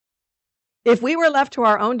If we were left to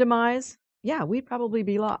our own demise, yeah, we'd probably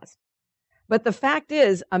be lost. But the fact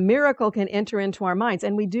is, a miracle can enter into our minds,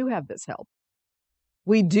 and we do have this help.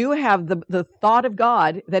 We do have the thought of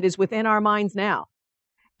God that is within our minds now.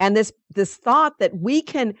 And this thought that we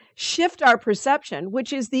can shift our perception,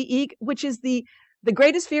 which is the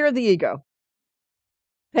greatest fear of the ego,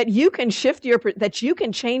 that you can that you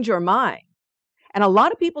can change your mind. And a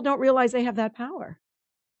lot of people don't realize they have that power.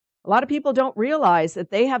 A lot of people don't realize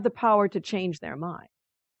that they have the power to change their mind.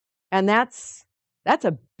 And that's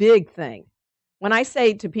a big thing. When I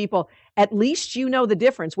say to people, at least you know the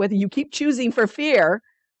difference, whether you keep choosing for fear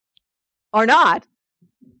or not,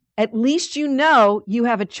 at least you know you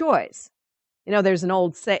have a choice. You know, there's an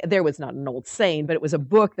old there was not an old saying, but it was a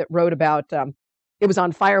book that wrote about, it was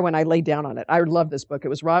on fire when I laid down on it. I love this book. It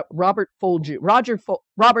was Robert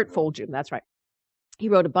Fulghum, that's right. He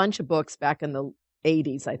wrote a bunch of books back in the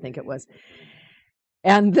 80s, I think it was.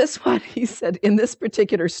 And this one, he said, in this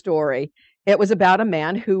particular story, it was about a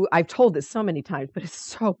man who, I've told this so many times, but it's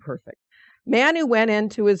so perfect. Man who went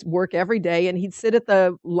into his work every day, and he'd sit at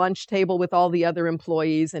the lunch table with all the other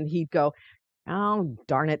employees, and he'd go, oh,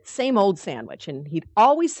 darn it, same old sandwich. And he'd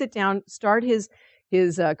always sit down, start his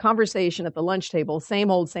conversation at the lunch table, same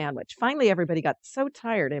old sandwich. Finally, everybody got so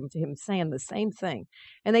tired of him saying the same thing.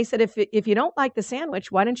 And they said, if you don't like the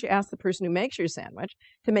sandwich, why don't you ask the person who makes your sandwich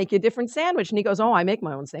to make you a different sandwich? And he goes, oh, I make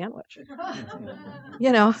my own sandwich.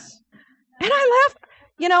 You know, and I laugh.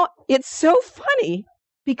 You know, it's so funny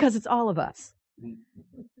because it's all of us.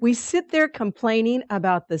 We sit there complaining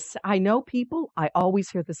about this. I know people, I always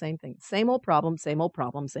hear the same thing. Same old problem, same old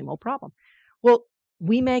problem, same old problem. Well,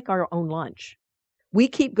 we make our own lunch. We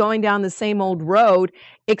keep going down the same old road,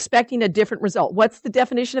 expecting a different result. What's the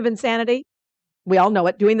definition of insanity? We all know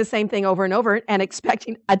it. Doing the same thing over and over and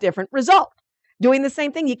expecting a different result. Doing the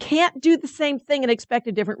same thing. You can't do the same thing and expect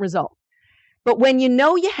a different result. But when you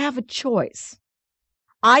know you have a choice,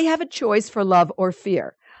 I have a choice for love or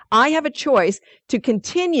fear. I have a choice to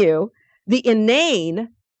continue the inane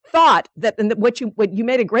thought that, and what you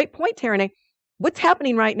made a great point, Taryn. What's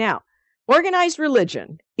happening right now? Organized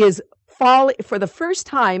religion is falling for the first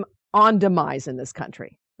time on demise in this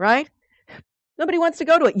country, right? Nobody wants to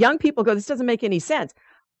go to it. Young people go, this doesn't make any sense.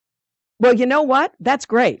 Well, you know what? That's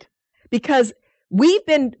great, because we've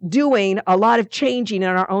been doing a lot of changing in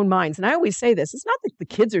our own minds. And I always say this, it's not that the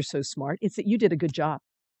kids are so smart, it's that you did a good job.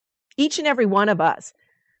 Each and every one of us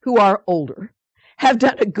who are older have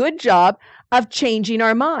done a good job of changing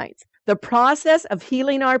our minds. The process of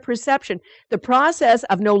healing our perception, the process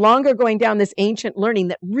of no longer going down this ancient learning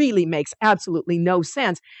that really makes absolutely no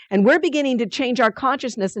sense. And we're beginning to change our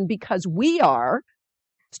consciousness. And because we are,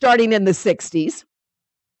 starting in the 60s,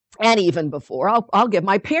 and even before, I'll give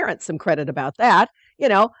my parents some credit about that. You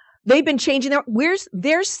know, they've been changing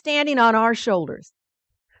they're standing on our shoulders.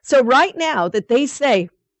 So right now that they say,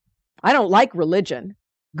 I don't like religion,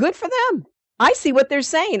 good for them. I see what they're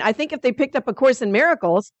saying. I think if they picked up A Course in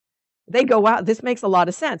Miracles, they go, wow, this makes a lot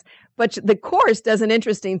of sense. But the Course does an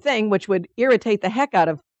interesting thing, which would irritate the heck out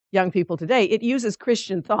of young people today. It uses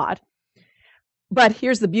Christian thought, but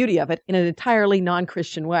here's the beauty of it, in an entirely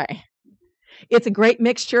non-Christian way. It's a great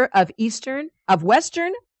mixture of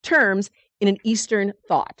Western terms in an Eastern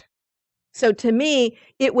thought. So to me,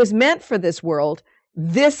 it was meant for this world,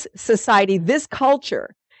 this society, this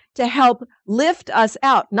culture, to help lift us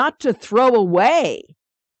out, not to throw away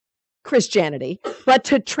Christianity, but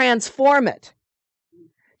to transform it,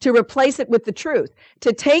 to replace it with the truth,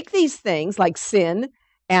 to take these things like sin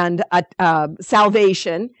and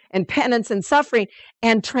salvation and penance and suffering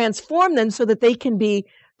and transform them so that they can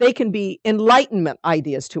be enlightenment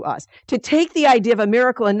ideas to us. To take the idea of a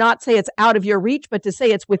miracle and not say it's out of your reach, but to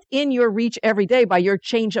say it's within your reach every day by your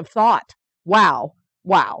change of thought. Wow.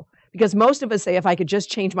 Wow. Because most of us say, if I could just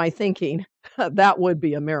change my thinking, that would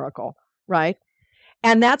be a miracle, right?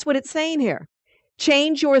 And that's what it's saying here.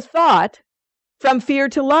 Change your thought from fear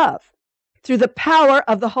to love through the power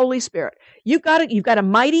of the Holy Spirit. You've got a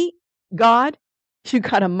mighty God, you've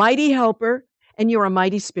got a mighty helper, and you're a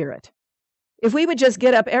mighty spirit. If we would just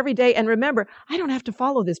get up every day and remember, I don't have to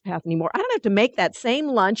follow this path anymore. I don't have to make that same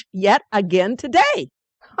lunch yet again today.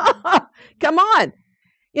 Come on.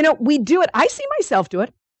 You know, we do it. I see myself do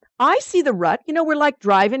it. I see the rut. You know, we're like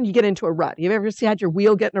driving. You get into a rut. You ever had your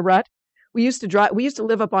wheel get in a rut? We used to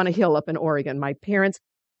live up on a hill up in Oregon. My parents,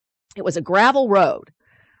 it was a gravel road.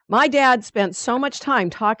 My dad spent so much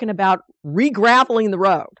time talking about re-graveling the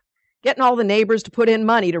road, getting all the neighbors to put in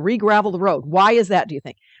money to re-gravel the road. Why is that, do you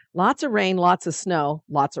think? Lots of rain, lots of snow,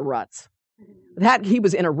 lots of ruts. He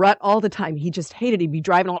was in a rut all the time. He just hated it. He'd be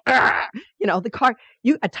driving all, you know, the car,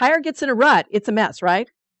 a tire gets in a rut, it's a mess, right?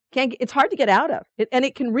 It's hard to get out of. And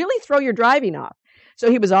it can really throw your driving off. So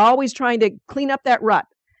he was always trying to clean up that rut.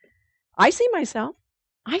 I see myself.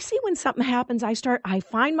 I see when something happens, I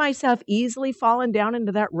find myself easily falling down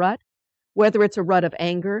into that rut, whether it's a rut of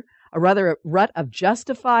anger, a rut of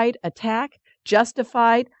justified attack,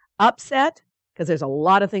 justified upset, because there's a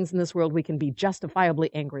lot of things in this world we can be justifiably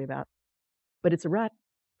angry about. But it's a rut.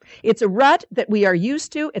 It's a rut that we are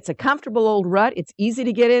used to. It's a comfortable old rut. It's easy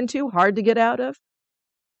to get into, hard to get out of.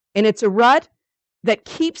 And it's a rut that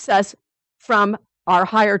keeps us from our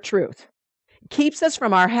higher truth, keeps us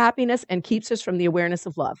from our happiness, and keeps us from the awareness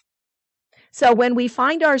of love. So when we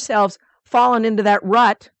find ourselves fallen into that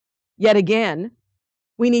rut yet again,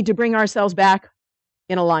 we need to bring ourselves back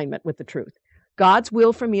in alignment with the truth. God's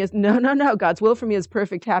will for me is, no. God's will for me is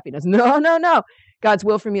perfect happiness. No. God's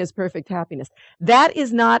will for me is perfect happiness. That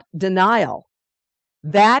is not denial.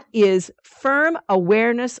 That is firm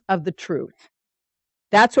awareness of the truth.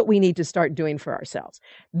 That's what we need to start doing for ourselves.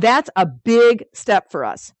 That's a big step for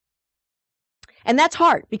us. And that's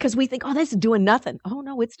hard because we think, oh, this is doing nothing. Oh,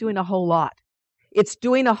 no, it's doing a whole lot. It's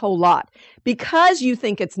doing a whole lot. Because you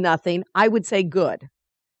think it's nothing, I would say good.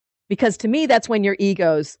 Because to me, that's when your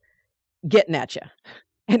ego's getting at you.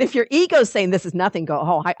 And if your ego's saying this is nothing, go,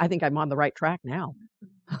 oh, I think I'm on the right track now.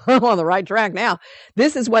 I'm on the right track now.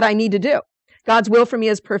 This is what I need to do. God's will for me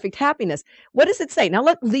is perfect happiness. What does it say? Now,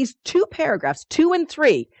 look, these 2 paragraphs, 2 and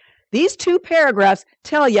 3, these 2 paragraphs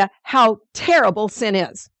tell you how terrible sin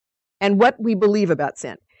is and what we believe about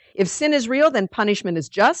sin. If sin is real, then punishment is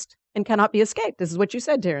just and cannot be escaped. This is what you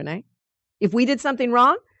said, Renee. If we did something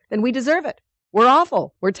wrong, then we deserve it. We're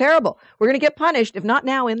awful. We're terrible. We're going to get punished, if not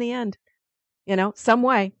now, in the end. Some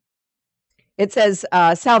way. It says,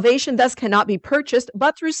 salvation thus cannot be purchased,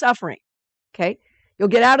 but through suffering. Okay? You'll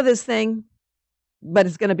get out of this thing, but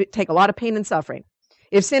it's going to take a lot of pain and suffering.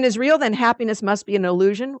 If sin is real, then happiness must be an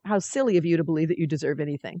illusion. How silly of you to believe that you deserve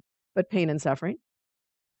anything but pain and suffering.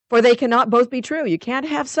 For they cannot both be true. You can't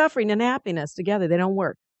have suffering and happiness together. They don't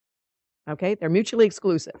work. Okay? They're mutually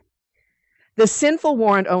exclusive. The sinful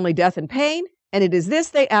warrant only death and pain, and it is this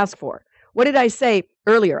they ask for. What did I say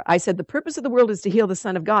earlier? I said the purpose of the world is to heal the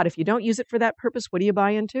Son of God. If you don't use it for that purpose, what do you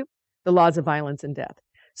buy into? The laws of violence and death.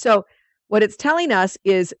 So what it's telling us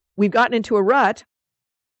is we've gotten into a rut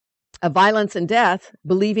of violence and death,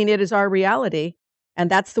 believing it is our reality, and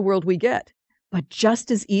that's the world we get. But just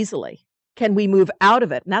as easily can we move out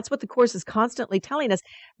of it. And that's what the Course is constantly telling us,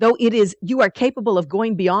 though you are capable of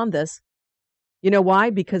going beyond this. You know why?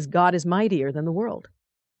 Because God is mightier than the world.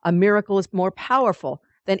 A miracle is more powerful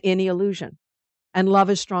than any illusion. And love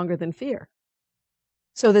is stronger than fear.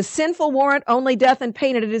 So the sinful warrant only death and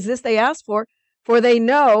pain, and it is this they ask for they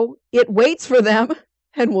know it waits for them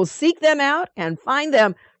and will seek them out and find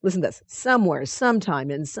them, listen to this, somewhere,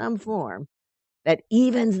 sometime, in some form, that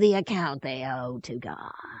evens the account they owe to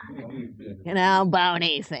God.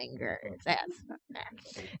 Bony fingers.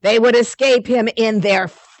 They would escape him in their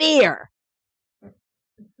fear.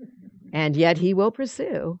 And yet he will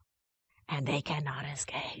pursue. And they cannot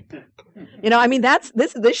escape.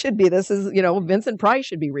 This should be, Vincent Price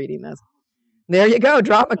should be reading this. There you go,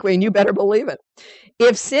 drama queen, you better believe it.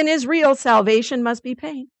 If sin is real, salvation must be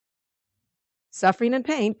pain. Suffering and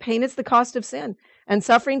pain. Pain is the cost of sin. And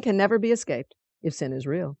suffering can never be escaped if sin is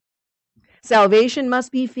real. Salvation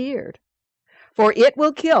must be feared. For it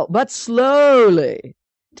will kill, but slowly,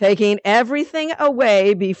 taking everything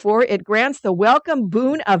away before it grants the welcome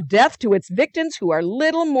boon of death to its victims who are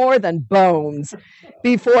little more than bones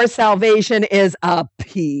before salvation is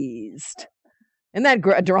appeased. Isn't that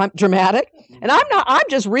dramatic? And I'm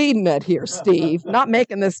just reading it here, Steve, not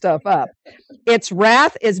making this stuff up. Its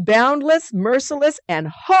wrath is boundless, merciless, and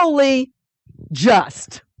wholly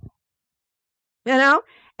just. And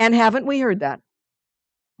haven't we heard that?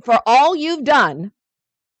 For all you've done,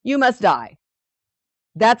 you must die.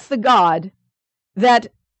 That's the God that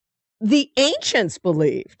the ancients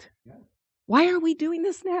believed. Why are we doing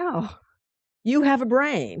this now? You have a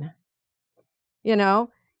brain.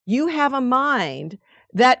 You have a mind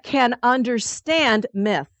that can understand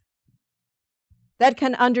myth, that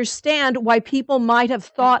can understand why people might have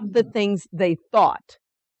thought the things they thought.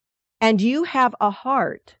 And you have a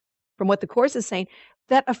heart, from what the Course is saying,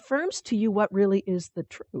 that affirms to you what really is the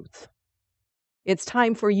truth. It's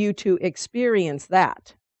time for you to experience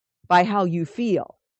that by how you feel.